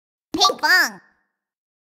Pinkfong.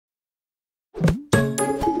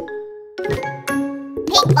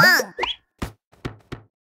 Pinkfong.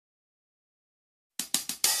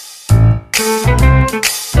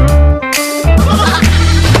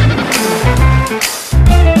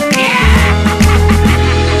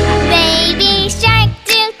 Baby shark,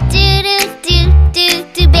 do do do do do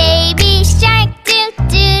do. Baby shark, do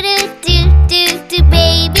do do do do do.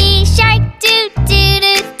 Baby shark, do do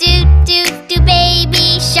do do do do. Baby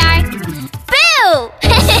shark, boo!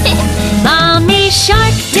 Mommy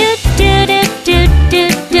shark, do do do do do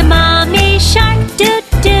do. Mommy shark, do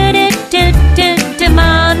do do do do do.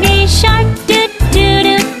 Mommy shark, do do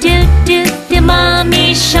do do do do.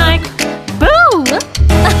 Mommy shark, boo!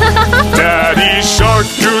 Daddy shark,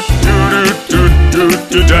 do do do do do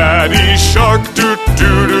do. Daddy shark, do do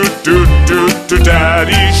do do do do.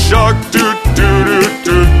 Daddy shark, do do do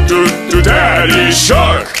do do do. Daddy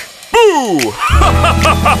shark, boo!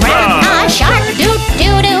 Grandma shark, do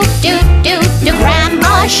do do do do do.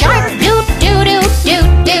 Grandma shark, do do do do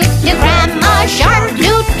do do. Grandma shark,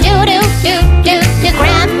 do do do do do do.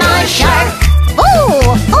 Grandma shark,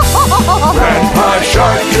 boo! Grandpa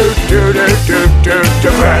shark, do do do do do do.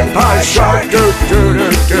 Grandpa shark, do do do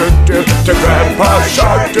do do do. Grandpa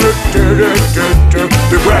shark, do do do do do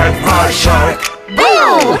do. Grandpa shark,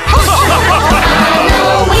 boo!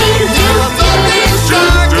 Halloween, do do do do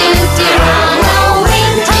do do.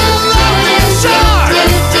 Halloween, do do do do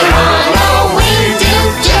do. Halloween, do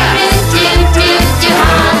do do do do.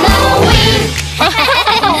 Halloween.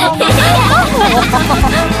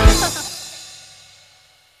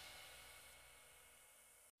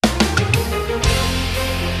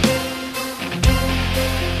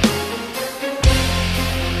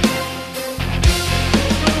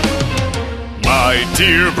 my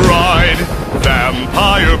dear bride,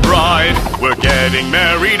 vampire bride, we're getting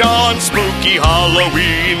married on spooky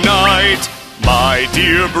Halloween night. My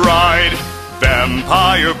dear bride,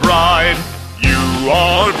 vampire bride, you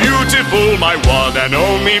are beautiful, my one and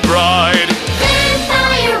only bride.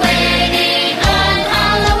 Vampire wedding on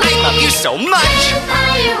Halloween. I love you so much.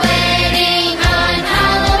 Vampire wedding on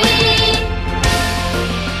Halloween.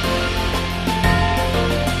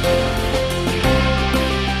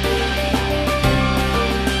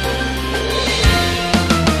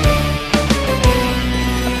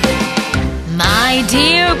 My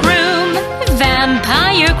dear groom,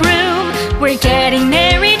 vampire groom, we're getting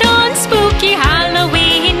married on spooky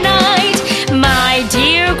Halloween night. My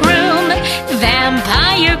dear groom,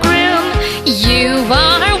 vampire groom, you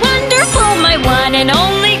are wonderful, my one and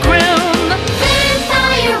only groom.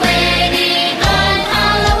 Vampire wedding on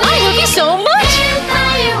Halloween. I love you so much.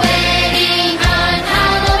 Vampire wedding on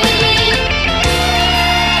Halloween.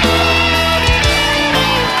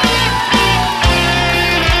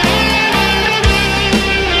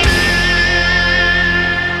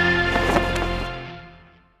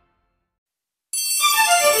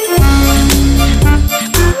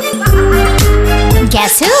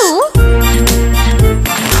 Guess who?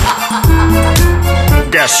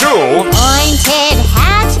 Guess who? Pointed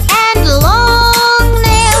hat and long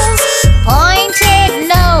nails, pointed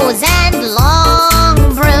nose and long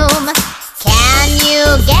broom. Can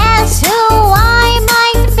you guess who I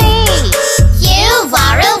might be? You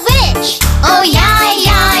are a witch. Oh, yai,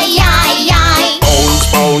 yai, yai, yai. Bones,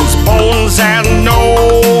 bones, bones and no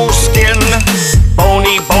skin.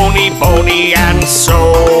 Bony, bony, bony and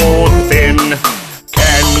so thin.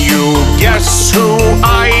 Can you guess who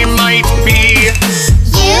I might be?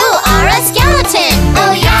 You are a skeleton.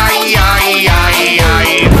 Oh, yai, yai, yai, yai.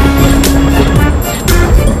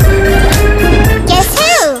 Guess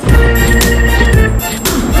who?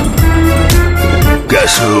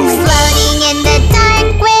 Guess who? Floating in the dark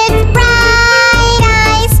with bright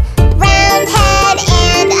eyes, round head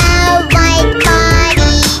and a white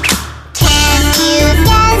body. Can you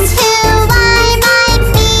guess who I might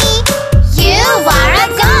be? You are a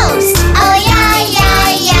ghost. Oh, yai,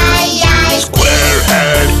 yai, yai, yai. Square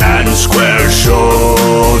head and square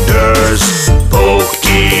shoulders,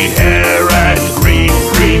 pokey hair and green,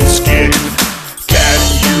 green skin. Can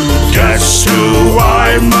you guess who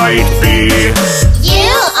I might be?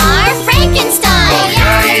 You are Frankenstein. Oh,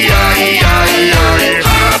 yai, yai, yai, yai.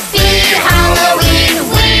 Happy Halloween.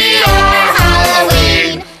 We are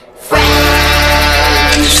Halloween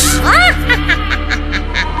friends.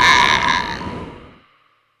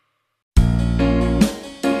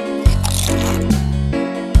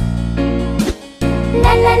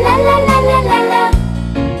 La la la la la la la la.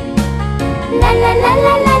 La la la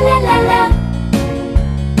la la la la la.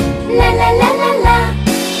 La la la la la.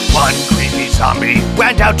 One creepy zombie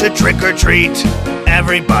went out to trick or treat.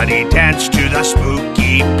 Everybody danced to the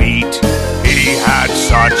spooky beat.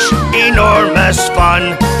 such enormous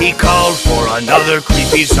fun, he called for another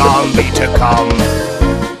creepy zombie to come.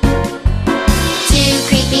 Two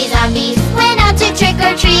creepy zombies went out to trick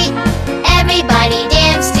or treat. Everybody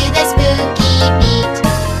danced to the spooky beat.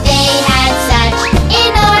 They had such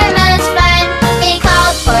enormous fun, they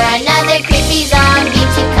called for another creepy zombie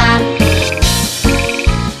to come.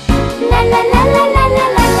 La la la la la la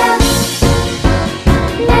la la.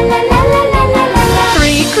 La la la la la la la la.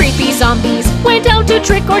 Three creepy zombies went out to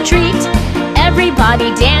trick or treat.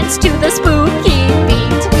 Everybody danced to the spooky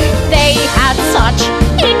beat. They had such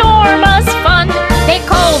enormous fun, they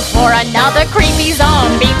called for another creepy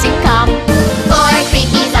zombie to come. Four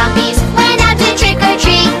creepy zombies went out to trick or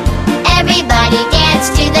treat. Everybody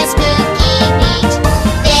danced to the spooky beat.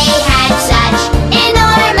 They had such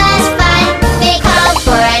enormous fun, they called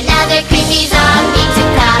for another creepy zombie to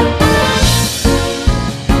come.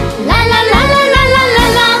 La la la la la la la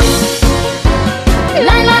la.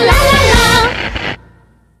 La la la la la.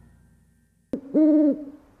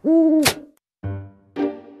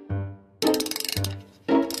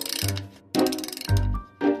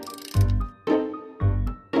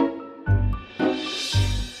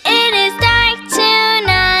 It is dark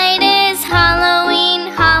tonight, it's Halloween,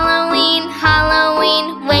 Halloween,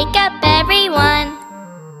 Halloween. Wake up everyone.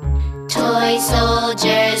 Toy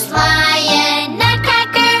soldiers, lion,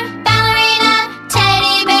 nutcracker, ballerina,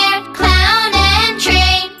 teddy bear, clown and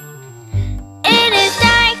train. It is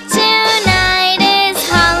dark tonight, it's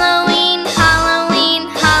Halloween, Halloween,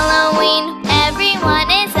 Halloween. Everyone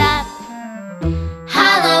is up.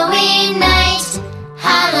 Halloween night,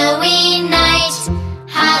 Halloween night,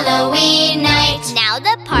 Halloween night. Now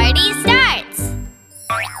the party starts.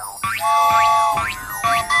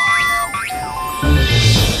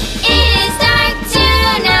 It is dark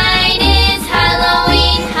tonight, it's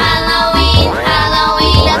Halloween, Halloween,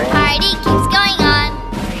 Halloween. The party keeps going on.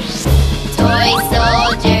 Toy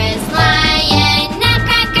soldiers, lion,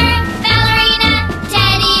 nutcracker, ballerina,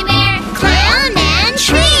 teddy bear, clown and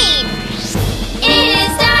train. It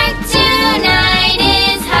is dark tonight,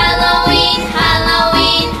 it's Halloween,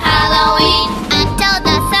 Halloween, Halloween. Until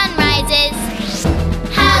the sun rises.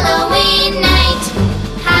 Halloween night,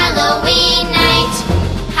 Halloween night,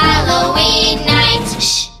 Halloween night.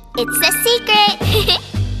 Shh, it's a secret.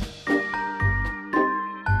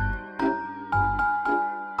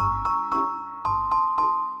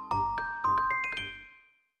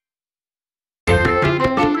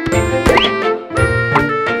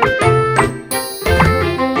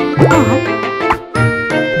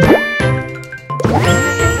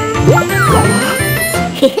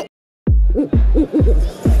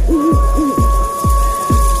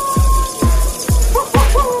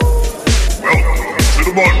 To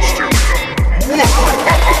the monster. Ready?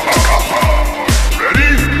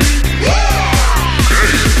 Okay,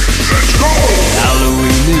 let's go!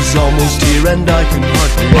 Halloween is almost here and I can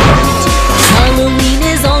hardly wait. Halloween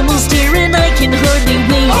is almost here and I can hardly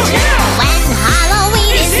wait. When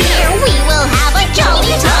Halloween is here, we will have a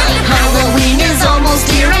jolly time. Halloween is almost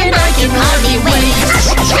here and I can hardly wait.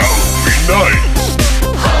 Halloween night.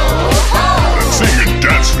 Let's sing and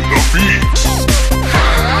dance to the beat.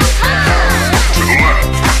 To the left.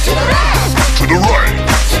 To the right.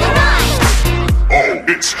 Oh,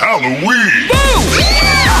 it's Halloween.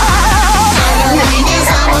 Halloween is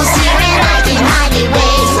almost here and I can hardly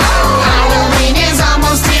wait. Halloween is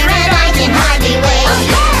almost here and I can hardly wait.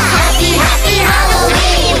 Happy, happy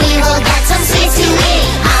Halloween, we will get some sweets to eat.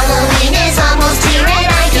 Halloween is almost here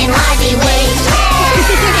and I can hardly wait.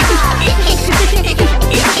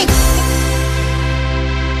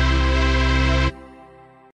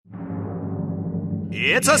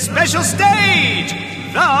 It's a special stage!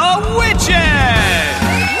 The Witches!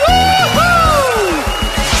 Woo-hoo!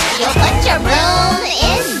 You put your broom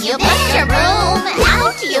in, you put your broom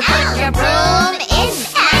out, you put your broom in,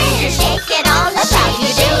 and you shake it all about.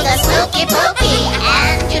 You do the spooky pooky,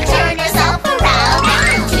 and you turn yourself around.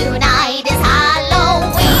 Tonight is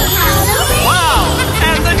Halloween. Halloween. Wow!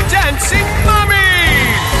 And the dancing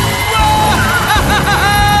mummy!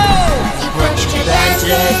 Whoa! You put your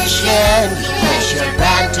bandage in, you push your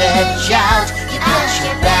bandage out, you push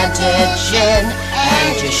your bandage in,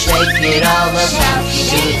 and you shake it all about. You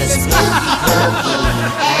do the spooky pooky,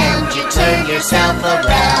 and you turn yourself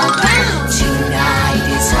around. Tonight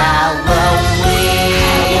is Halloween.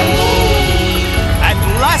 And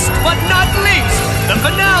last but not least, the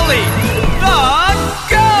finale, the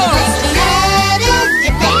Ghost!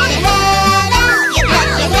 You put your head out, you put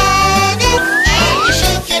your head in, and you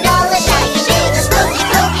shake it all about. You do the spooky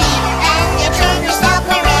pooky, and you turn yourself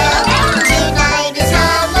around. Tonight is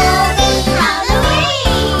Halloween.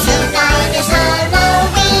 Halloween. Tonight is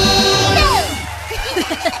Halloween.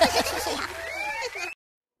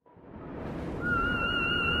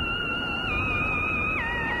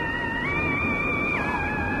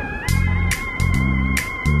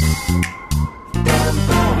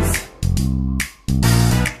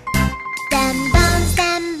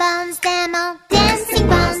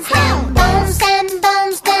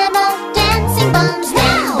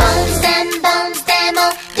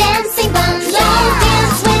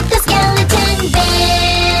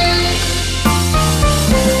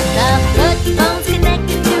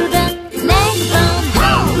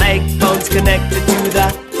 Connected to the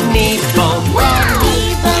knee bone.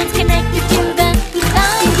 Knee bone's connected to the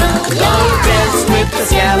thigh bone. Dance with the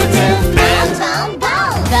skeleton band.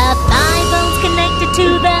 The thigh bone's connected to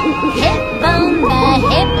the hip bone. The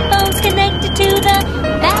hip bone's connected to the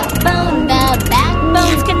backbone. The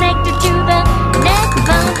backbone's connected to the neck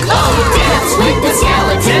bone. Dance with the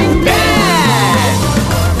skeleton band.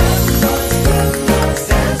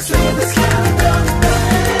 Dance with the skeleton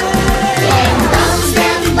band.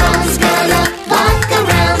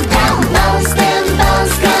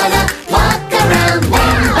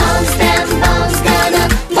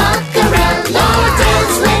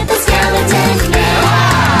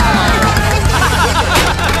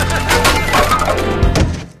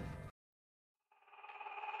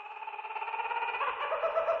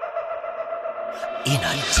 In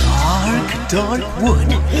a dark wood,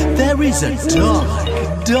 there is a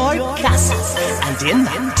dark castle. And in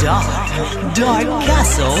that dark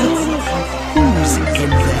castle, who's in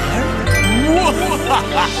there?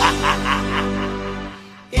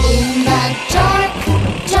 In the dark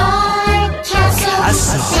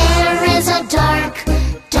castle, there is a dark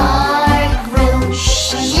room.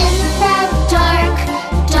 And in that dark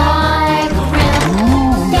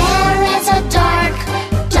room, there is a dark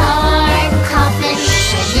coffin.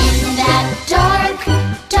 And in that dark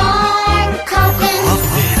coffin,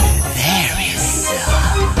 There is a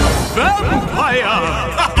vampire!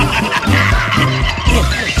 In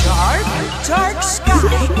the dark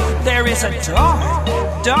sky, there is a dark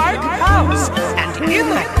house. And in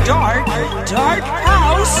that dark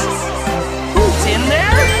house, who's in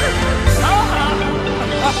there?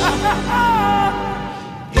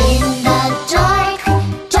 in the dark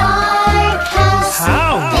house,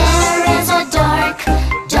 there is a dark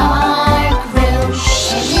room.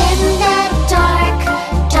 And in that dark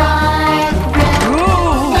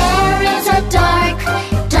room, there is a dark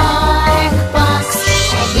box.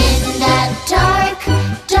 And in that dark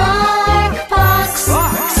box,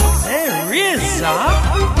 There is a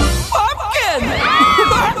pumpkin!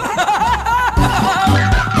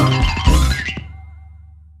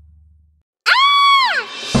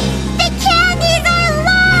 the candies are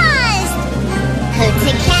lost! Who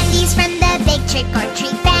took candies from the big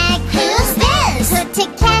trick-or-treat bag? Who's this? Who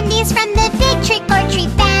took candies from the big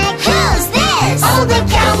trick-or-treat bag? Who's this? Oh, the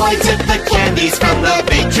cowboy took the candies from the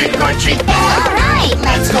big trick-or-treat bag. Alright,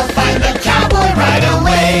 Let's go find the cowboy right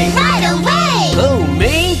away. right away! Who,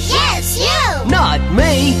 me? Yes, you! Not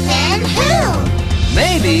me. Then who?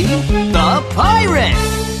 Maybe the pirate.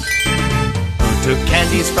 Who took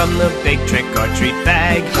candies from the big trick-or-treat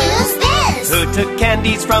bag? Who's this? Who took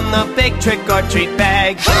candies from the big trick-or-treat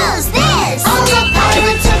bag? Who's this? Oh, the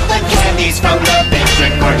pirate took the candies from the big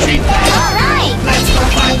trick-or-treat bag. Alright, Let's go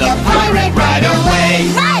find the pirate right away.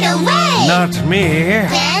 right away! Not me.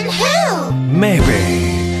 Then who? Maybe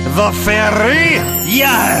the fairy?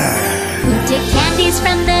 Yeah! Who took candies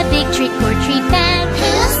from the big trick-or-treat bag?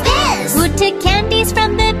 Who's this? Who took candies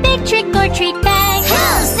from the big trick-or-treat bag?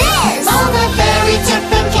 Who's this? Oh, the fairy took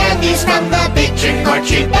the candies from the big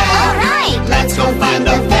trick-or-treat bag. Alright, Let's go find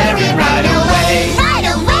the fairy right away. right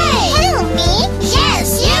away! Who, me?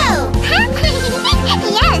 Yes, you!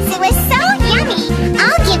 Yes, it was so yummy!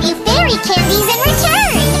 I'll give you fairy candies in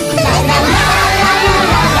return! La la la la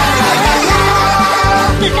la la la la la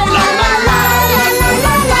la la la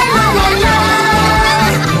la la la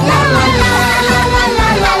la.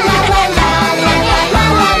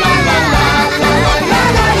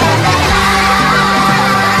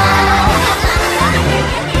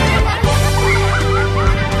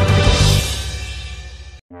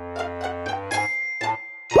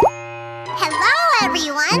 Hello,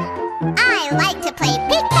 everyone! I like to play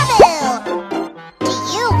peekaboo! Do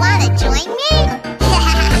you want to join me?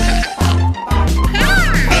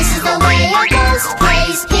 This is the way a ghost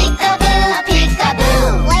plays peekaboo,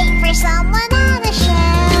 peekaboo. Wait for someone on a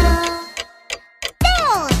shelf.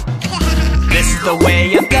 Boom! This is the way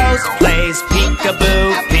a ghost plays peekaboo,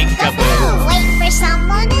 peekaboo. Wait for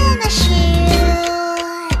someone in the shoe.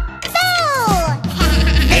 Boom!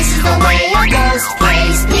 This is the way a ghost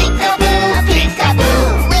plays peekaboo,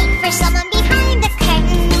 peekaboo. Wait for someone behind the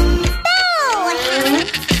curtain. Boom!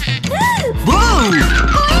 Boom!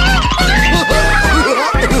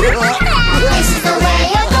 This is the way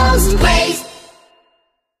a ghost plays.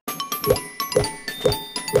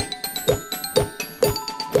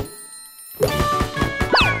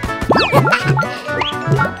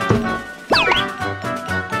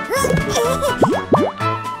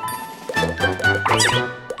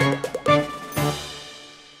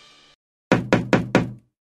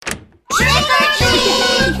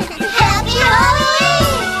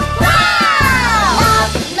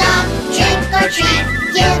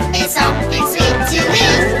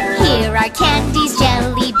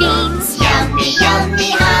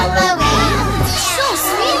 yummy Halloween. So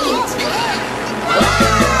sweet.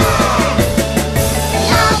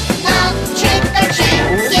 Knock, knock, trick or treat.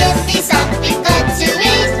 Give me something good to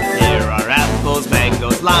eat. Here are apples,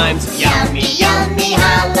 mangoes, limes. Yummy, yummy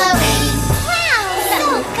Halloween. Wow, so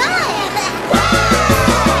good.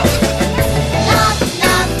 Knock,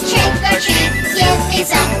 knock, trick or treat. Give me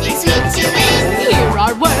something sweet to eat. Here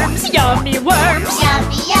are worms, yummy worms.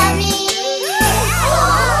 Yummy, yummy.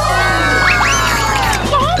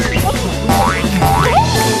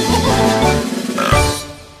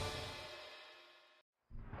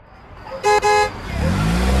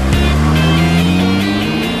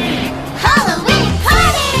 Halloween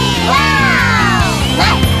party! Wow!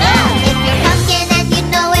 Let's go! If you're pumpkin and you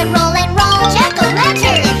know it, roll and roll.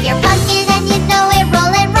 Jack-o'-lantern! If you're pumpkin and you know it,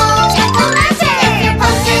 roll and roll. Jack-o'-lantern! If you're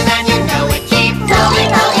pumpkin and you know it, keep rolling,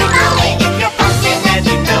 rolling, rolling. If you're pumpkin and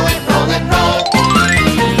you know it, roll and roll.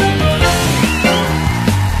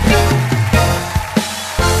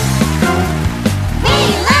 We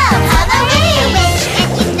love Halloween! Witch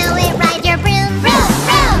and you know it, ride your broom, broom,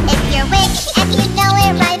 broom. If you're witch and you know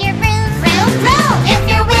it, ride your broom, broom, broom. If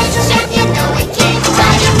you're witch and you know it, keep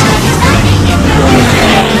riding, riding, riding. If you're witch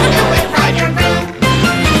and you know it, ride your broom.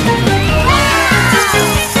 Wow!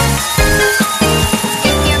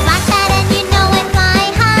 If you're black bat and you know it, fly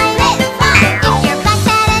high, rip high. If you're black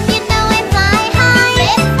bat and you know it, fly high,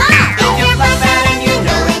 rip high. If you're black bat and you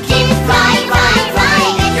know it, keep fly, fly, fly.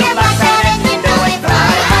 If you're black bat and you know it,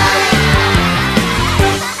 fly high.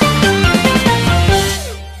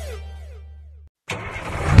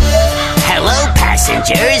 Hello,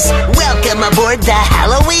 passengers. Welcome aboard the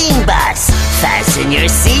Halloween bus. Fasten your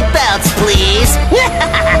seatbelts, please.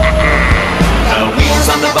 The wheels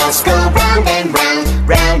on the bus go round and round,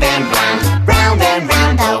 round and round, round and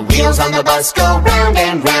round. The wheels on the bus go round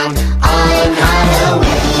and round on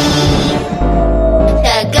Halloween.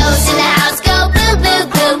 The ghosts in the house go boo boo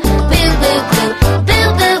boo, boo boo boo, boo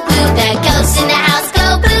boo boo. The ghosts in the house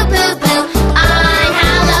go boo boo boo on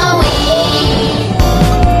Halloween.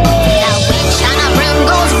 The witch on a broom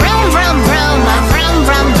goes vroom vroom vroom, vroom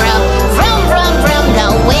vroom vroom, vroom vroom vroom. The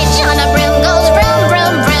witch on a broom goes vroom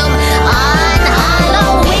vroom vroom on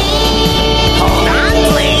Halloween. Hold on,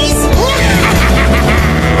 please.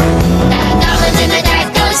 The goblins in the dark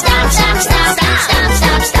go stop, stop, stop, stop, stop,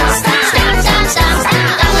 stop, stop, stop, stop, stop, stop, stop.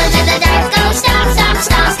 Goblins in the dark go stop, stop,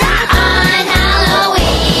 stop, stop on Halloween.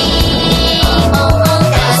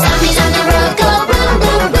 The zombies on the road go boom,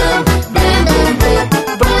 boom, boom, boom, boom,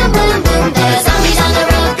 boom, boom, boom, boom. The zombies on the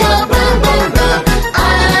road go boom, boom, boom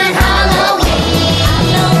on Halloween.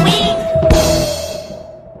 Halloween.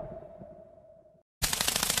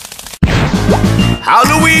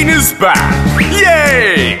 Halloween is back!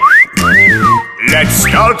 Yay! Let's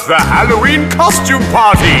start the Halloween costume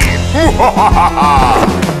party!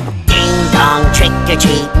 Ding dong, trick or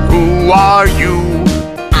treat. Who are you?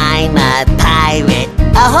 I'm a pirate.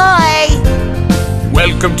 Ahoy!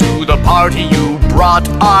 Welcome to the party, you brought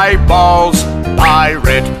eyeballs.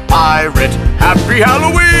 Pirate, pirate, happy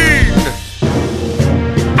Halloween!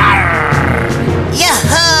 Arr!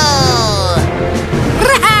 Yahoo!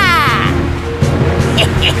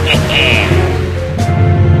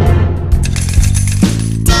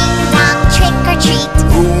 Ding dong, trick or treat.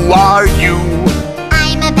 Who are you?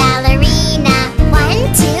 I'm a ballerina.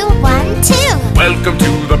 1, 2, 1, 2. Welcome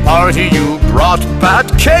to the party, you brought fat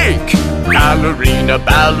cake. Ballerina,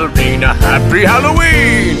 ballerina, happy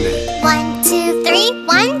Halloween! 1, 2, 3,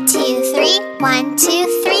 1, 2, 3, 1, 2,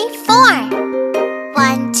 3, 4.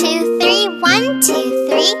 1, 2, 3, 1, 2,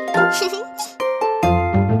 3.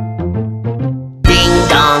 Ding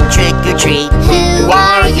dong, trick or treat. Who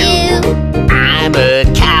are you? I'm a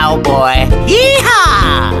cowboy.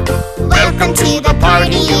 Yeehaw! Welcome to the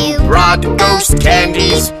party, you brought ghost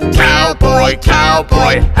candies. Cowboy,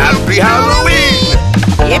 cowboy, happy Halloween!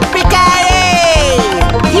 Yippee-ki-yay!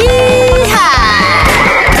 Yeehaw!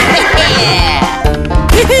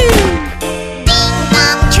 Ding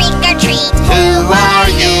dong, trick or treat. Who are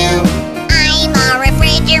you? I'm a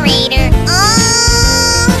refrigerator.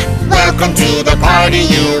 Welcome to the party,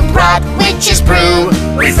 you brought witch's brew.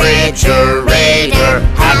 Refrigerator,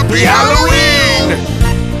 happy Halloween!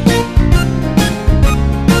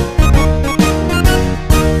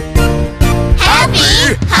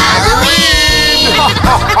 Happy Halloween!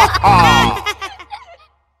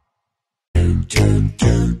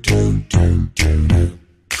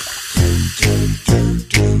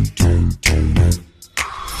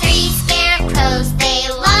 Three scarecrows, they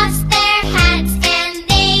lost their hats and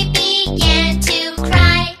they began to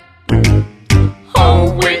cry.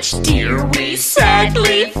 Oh, witch dear, we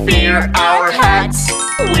sadly fear our hats.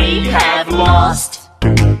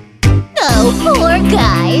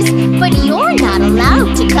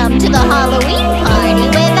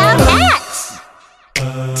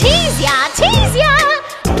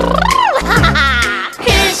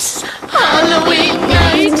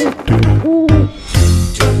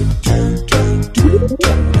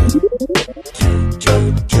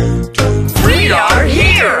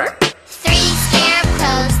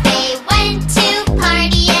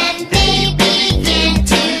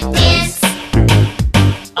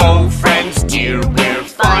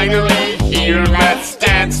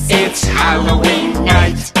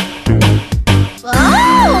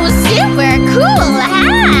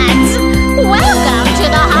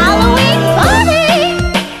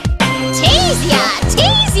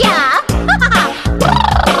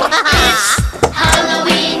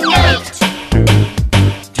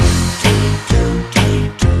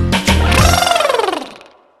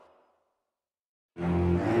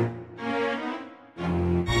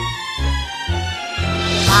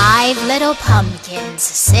 5 little pumpkins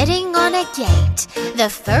sitting on a gate. The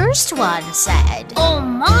first one said, Oh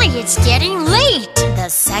my, it's getting late. The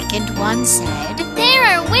second one said, There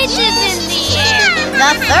are witches in the air.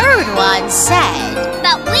 the third one said,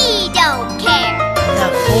 But we don't care.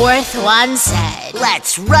 the fourth one said,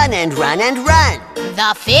 Let's run and run and run.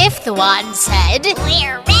 the fifth one said,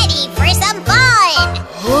 We're ready for some fun.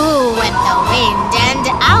 Ooh went the wind and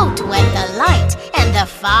out went the light, and the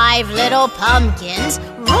 5 little pumpkins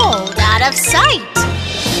rolled out of sight. 5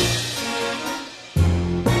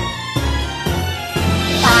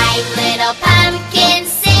 little pumpkins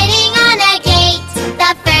sitting on a gate.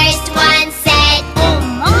 The first one said, Oh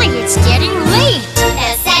my, it's getting late.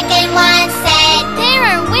 The second one said, There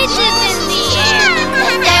are witches in the air.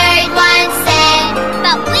 The third one said,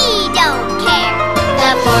 But we don't care.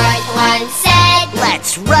 The fourth one said,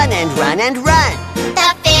 Let's run and run and run. The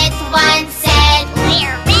fifth one said,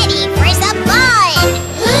 We're ready for some fun.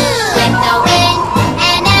 Went the wind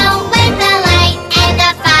and out went the light, and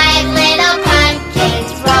the 5 little pumpkins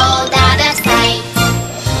rolled out of sight.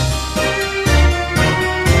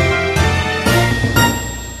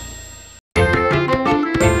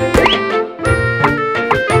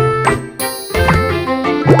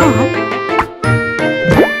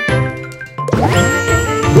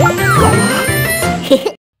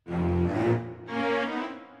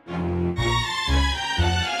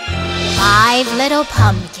 5 little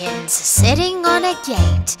pumpkins sitting on a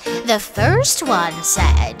gate. The first one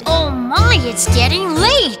said, Oh my, it's getting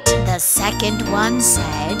late. the second one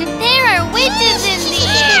said, There are witches in the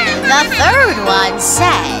air. the third one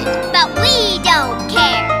said, But we don't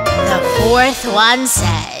care. the fourth one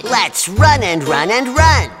said, Let's run and run and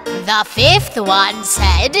run. the fifth one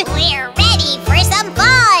said, We're ready for some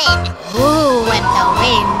fun. Ooh went the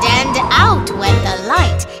wind and out went the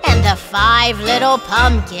light, and the 5 little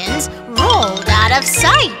pumpkins rolled out of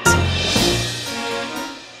sight.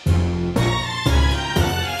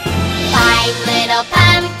 5 little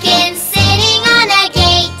pumpkins sitting on a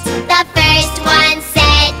gate. The first one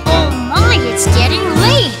said, Oh my, it's getting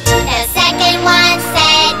late. The second one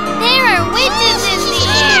said, There are witches in the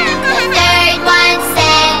air. The third one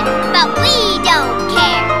said, But we don't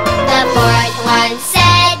care. The fourth one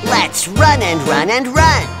said, Let's run and run and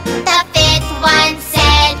run. The fifth one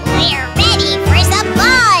said, We're ready for some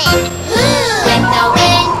fun. Went the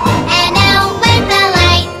wind and out went the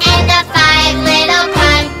light, and the 5 little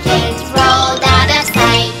pumpkins rolled out of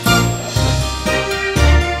sight.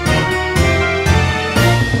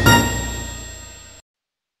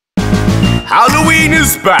 Halloween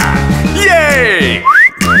is back! Yay!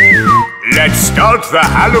 Let's start the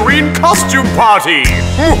Halloween costume party!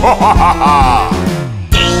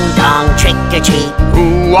 Ding dong, trick or treat.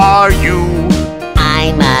 Who are you?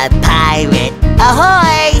 I'm a pirate.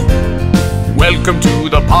 Ahoy! Welcome to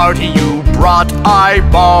the party, you brought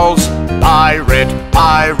eyeballs. Pirate,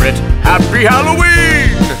 pirate, happy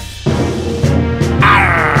Halloween!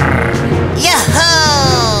 Arr! Yahoo!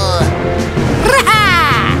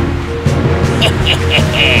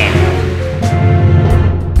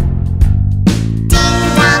 Ding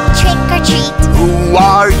dong, trick or treat. Who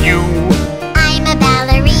are you? I'm a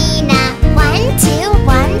ballerina. 1, 2,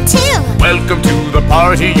 1, 2. Welcome to the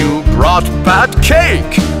party, you brought bad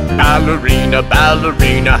cake. Ballerina,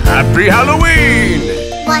 ballerina, happy Halloween!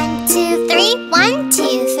 1, 2, 3. 1,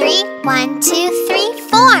 2, 3. 1, 2, 3,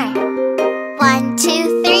 4. 1,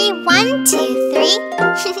 2, 3. 1, 2, 3.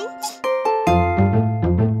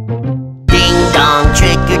 Ding dong,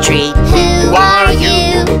 trick or treat. Who are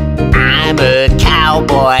you? I'm a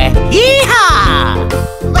cowboy. Yeehaw!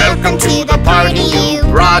 Welcome to the party, you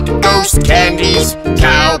brought ghost candies.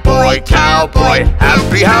 Cowboy, cowboy,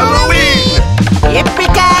 happy Halloween!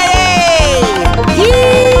 Yippee-ki-yay!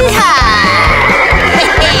 Yeehaw!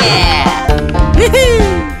 Ding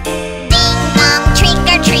dong, trick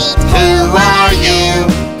or treat. Who are you?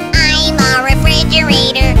 I'm a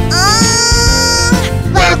refrigerator.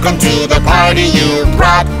 Welcome to the party, you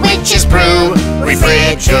brought witch's brew.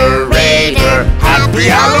 Refrigerator, happy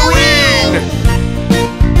Halloween!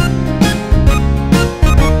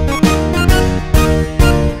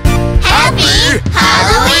 Happy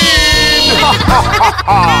Halloween!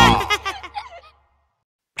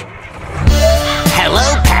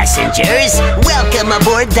 Hello, passengers. Welcome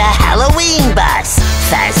aboard the Halloween bus.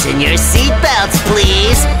 Fasten your seatbelts,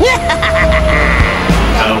 please.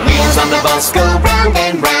 The wheels on the bus go round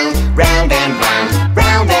and round, round and round,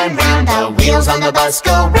 round and round. The wheels on the bus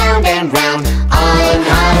go round and round on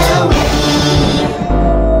Halloween.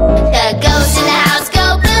 The ghosts in the house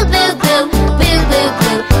go boo boo boo, boo boo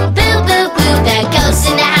boo, boo boo boo. The ghosts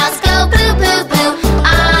in the house go boo boo boo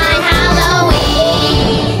on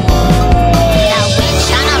Halloween.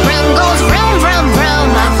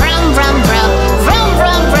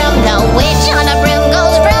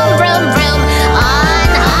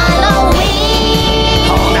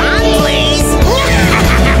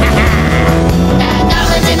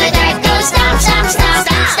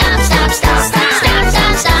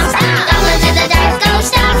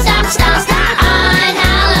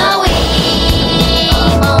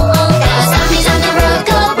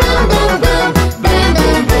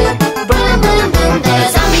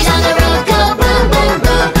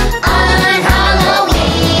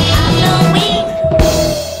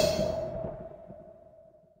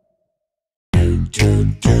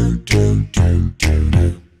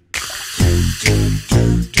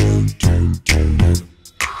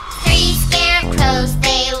 Three scarecrows,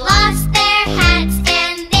 they lost their hats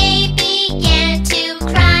and they began to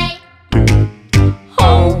cry.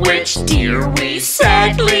 Oh, which dear we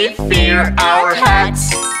sadly fear our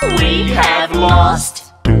hats we have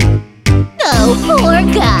lost. Oh, poor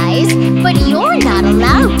guys, but you're not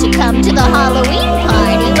allowed to come to the Halloween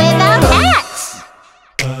party without hats.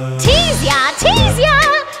 Tease ya, tease ya!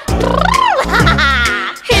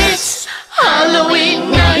 It's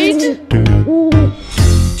Halloween night.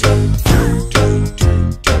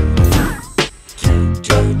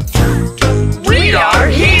 We are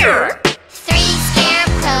here. Three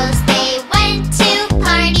scarecrows, they went to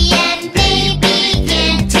party and they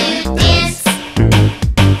began to dance.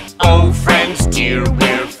 Oh, friends dear,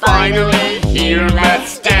 we're finally here.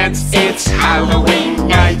 Let's dance. It's Halloween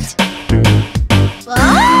night.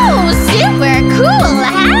 Oh, super cool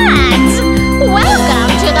hats!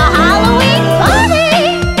 Welcome to the Halloween party!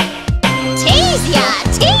 Tease ya,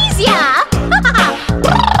 tease ya!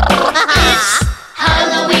 It's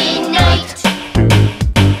Halloween night.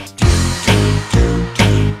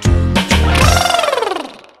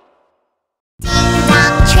 Ding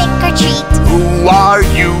dong, trick or treat. Who are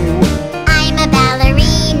you? I'm a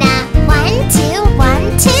ballerina. 1, 2,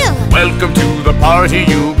 1, 2. Welcome to the party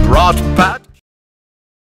you brought back.